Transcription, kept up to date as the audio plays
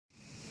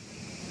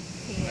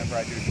whenever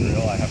I do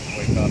drill, I have to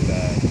wake up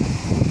at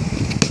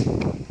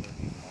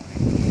 1:30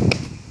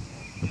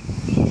 in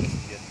the morning.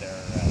 Get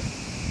there at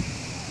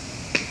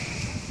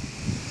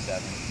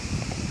 7.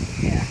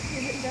 Yeah.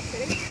 Is it just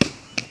sitting?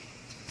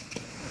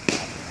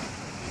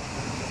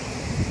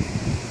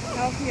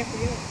 How often do you have to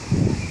do it?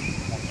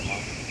 Once a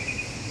month.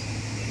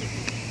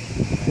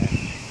 And then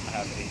I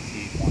have AT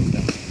once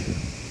every year.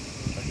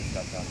 So I just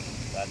got done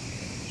with that.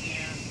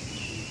 Yeah.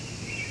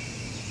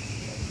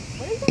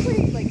 What is that where,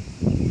 like,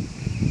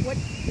 what,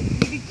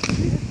 you do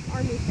this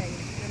army thing?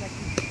 You're like,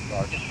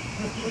 Sergeant.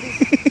 what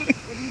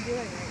are you doing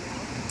right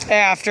now?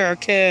 After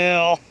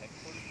kill.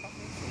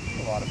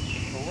 A lot of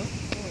people work.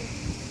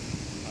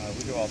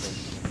 We do all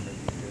those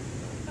crazy shit.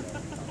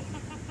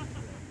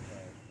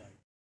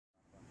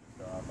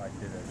 I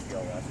did a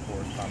CLS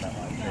course, combat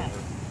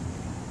lifesaver.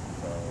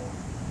 So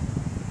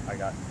I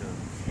got to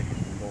stick a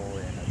needle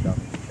in a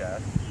duck's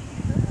chest.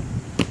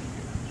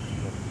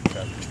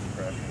 Chest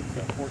compression.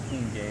 So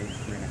 14 gauge,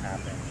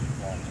 3.5 inch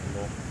long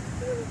needle.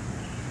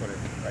 Put it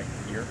right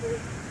here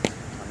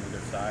on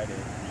either side.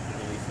 It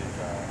releases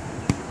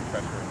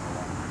pressure in the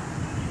lung.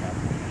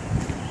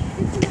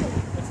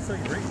 That's so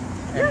you breathe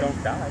and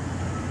don't die.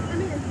 I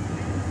mean, it's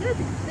good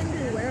thing to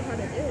be aware of how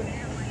to do it.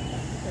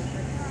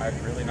 I'd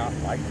really not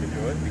like to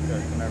do it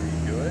because whenever you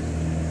do it,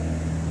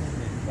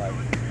 it's like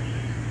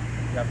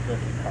you have to go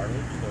through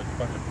cartilage, so it's a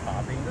bunch of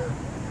popping.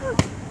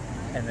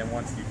 And then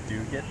once you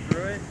do get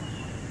through it,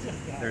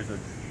 there's a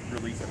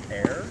release of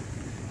air,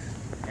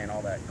 and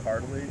all that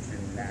cartilage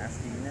and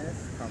nastiness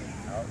comes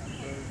out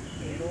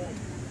the needle.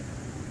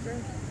 Sure.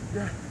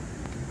 Yeah.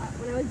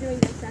 When I was doing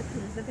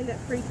dissections, the thing that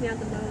freaked me out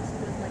the most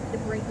was like the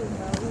breaking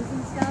bones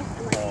and stuff.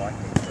 And, like, Oh, I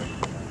hate breaking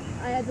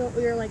bones.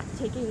 We were like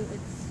taking,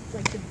 it's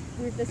like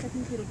we were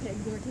dissecting fetal pigs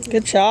and we were taking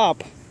Good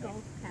job.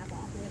 skull cap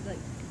off. And we had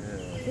like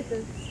get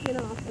the skin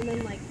off and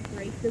then like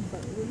break the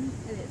bone,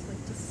 and it's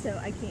like just so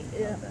I can't.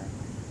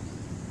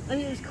 I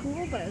mean, it was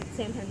cool, but at the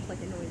same time, it's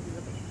like annoying.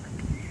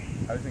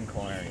 I was in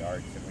culinary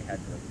arts and we had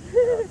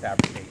to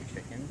fabricate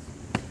chickens.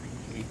 I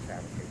hate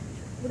fabricating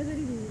chickens. What does it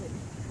even mean?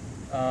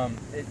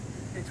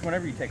 It's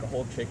whenever you take a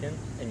whole chicken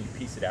and you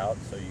piece it out.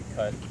 So you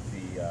cut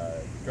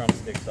the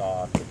drumsticks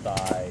off, the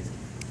thighs,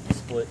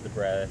 split the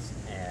breast,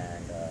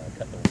 and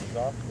cut the wings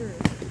off.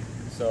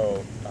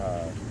 So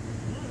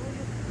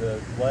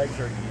the legs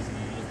are easy.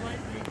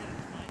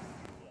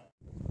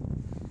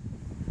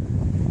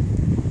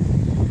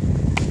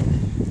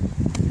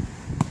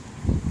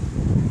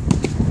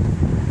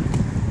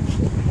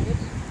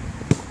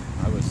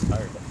 I was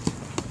tired.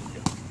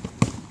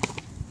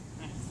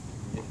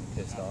 Getting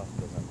pissed off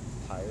because I'm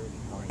tired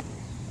and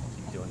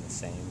keep doing the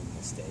same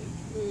mistake.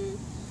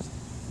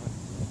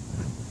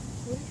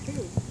 What is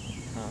food?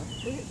 Huh?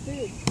 What is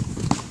food?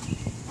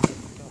 I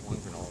got one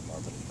granola bar,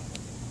 but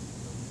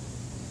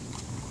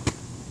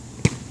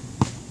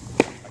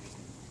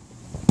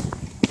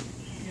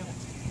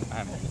I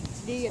haven't eaten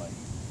since Do you? like 2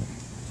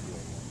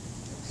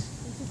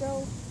 You should go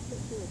get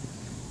food.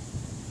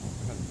 I'm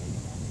gonna make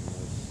it after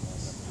this.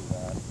 I'm gonna do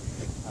that.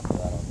 After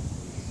that, I'll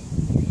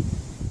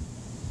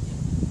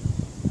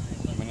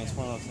I mean, it's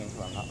one of those things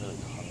where I'm not really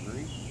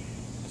hungry.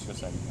 It's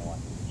just that, you know what?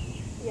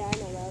 Yeah, I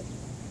know that.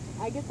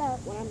 I get that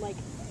when I'm like,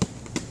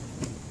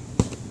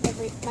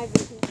 my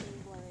vision's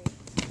being blurry.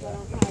 So I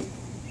don't have.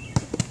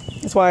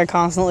 That's why I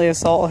constantly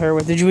assault her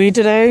with, did you eat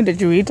today? Did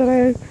you eat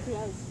today?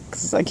 Yes.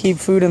 Because I keep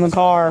food in the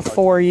car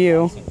for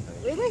you.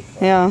 Really?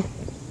 Yeah.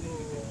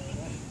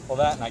 Well,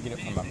 that and I get it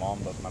from my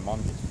mom, but my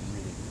mom gets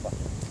really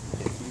fucking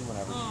picky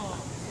whenever she's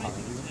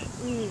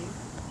hungry.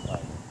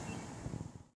 Like,